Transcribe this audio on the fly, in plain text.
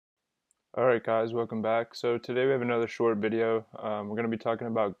Alright guys, welcome back. So today we have another short video. We're going to be talking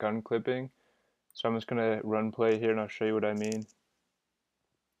about gun clipping. So I'm just going to run play here and I'll show you what I mean.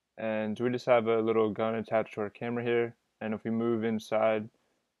 And we just have a little gun attached to our camera here. And if we move inside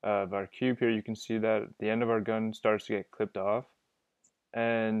of our cube here, you can see that the end of our gun starts to get clipped off.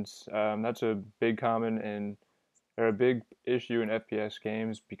 And that's a big or a big issue in FPS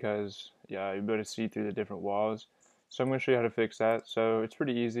games because you're able to see through the different walls. So I'm going to show you how to fix that. So it's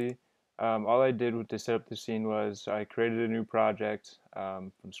pretty easy. All I did to set up the scene was I created a new project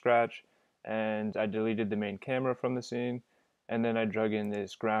from scratch, and I deleted the main camera from the scene, and then I drug in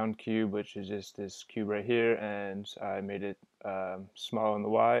this ground cube, which is just this cube right here, and I made it small on the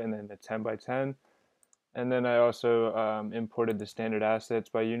Y, and then a 10 by 10. And then I also imported the standard assets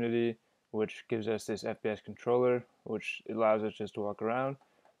by Unity, which gives us this FPS controller, which allows us just to walk around.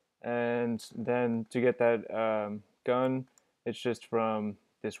 And then to get that gun, it's just from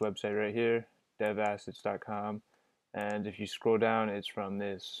this website right here, devassets.com. And if you scroll down, it's from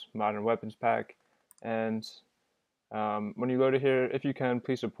this modern weapons pack. And when you load it here, if you can,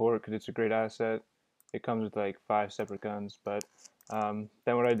 please support because it's a great asset. It comes with like 5 separate guns. But then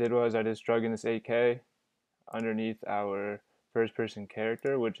what I did was I just drug in this 8K underneath our first person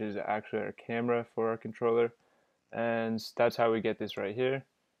character, which is actually our camera for our controller. And that's how we get this right here.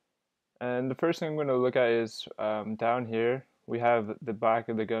 And the first thing I'm going to look at is down here, we have the back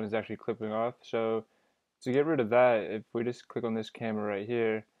of the gun is actually clipping off. So to get rid of that, if we just click on this camera right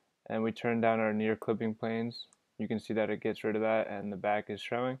here and we turn down our near clipping planes, you can see that it gets rid of that and the back is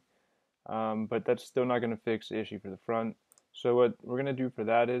showing. But that's still not going to fix the issue for the front. So what we're going to do for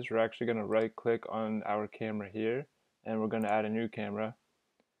that is we're actually going to right click on our camera here and we're going to add a new camera.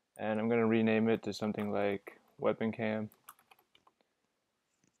 And I'm going to rename it to something like weapon cam.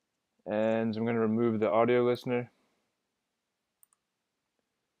 And I'm going to remove the audio listener.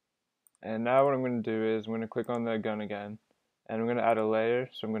 And now what I'm going to do is I'm going to click on the gun again and I'm going to add a layer.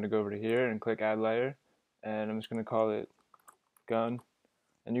 So I'm going to go over to here and click add layer, and I'm just going to call it gun,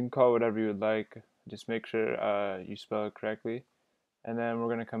 and you can call it whatever you would like, just make sure you spell it correctly. And then we're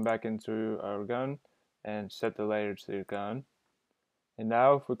going to come back into our gun and set the layer to the gun. And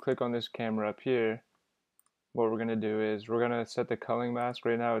now if we click on this camera up here, what we're going to do is we're going to set the culling mask.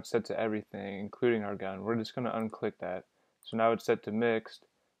 Right now it's set to everything including our gun. We're just going to unclick that. So now it's set to mixed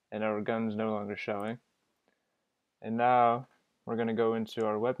and our gun's no longer showing. And now we're going to go into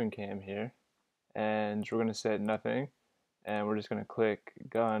our weapon cam here and we're going to set nothing, and we're just going to click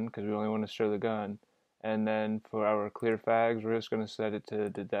gun because we only want to show the gun. And then for our clear fags, we're just going to set it to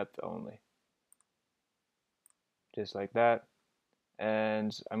the depth only, just like that.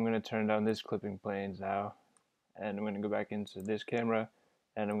 And I'm going to turn down this clipping planes now, and I'm going to go back into this camera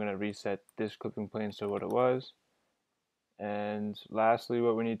and I'm going to reset this clipping plane to what it was. And lastly,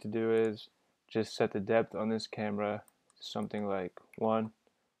 what we need to do is just set the depth on this camera to something like 1,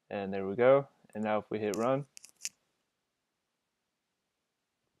 and there we go. And now if we hit run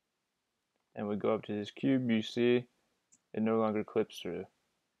and we go up to this cube, you see it no longer clips through.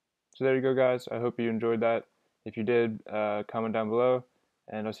 So there you go guys, I hope you enjoyed that. If you did, comment down below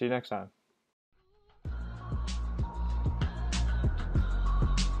and I'll see you next time.